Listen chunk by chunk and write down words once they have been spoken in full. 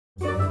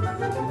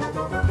Back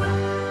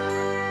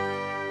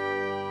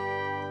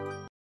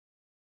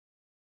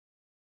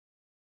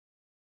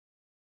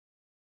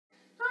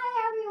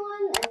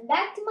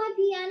to my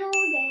piano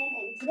again,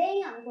 and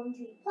today I'm going to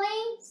be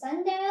playing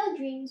Sundial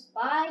Dreams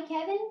by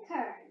Kevin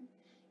Kern.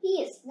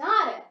 He is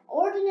not an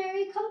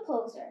ordinary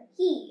composer,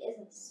 he is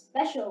a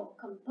special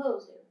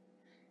composer.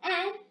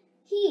 And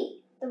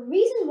the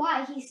reason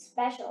why he's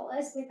special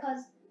is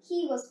because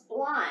he was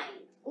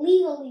blind,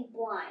 legally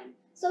blind.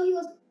 So he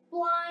was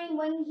blind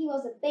when he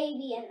was a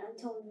baby and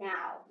until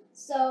now.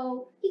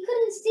 So he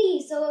couldn't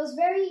see, so it was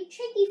very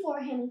tricky for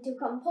him to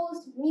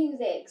compose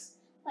music.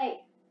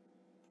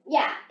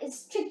 Yeah,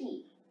 it's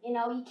tricky,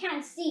 you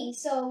can't see,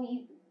 so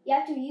you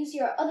have to use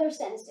your other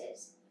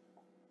senses.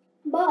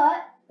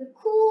 But the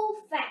cool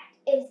fact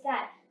is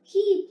that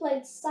he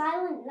played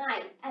Silent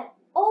Night at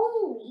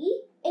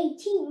only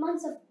 18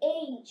 months of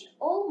age.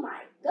 Oh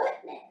my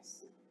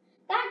goodness.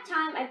 That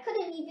time I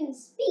couldn't even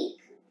speak,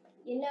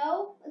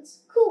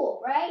 It's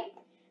cool, right?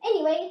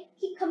 Anyway,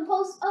 he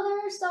composed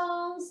other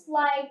songs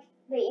like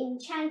The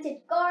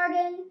Enchanted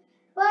Garden,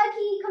 but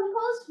he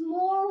composed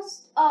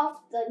most of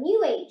the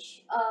New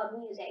Age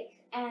music,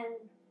 and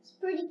it's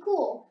pretty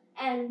cool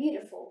and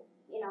beautiful,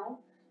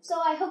 So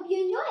I hope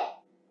you enjoy it.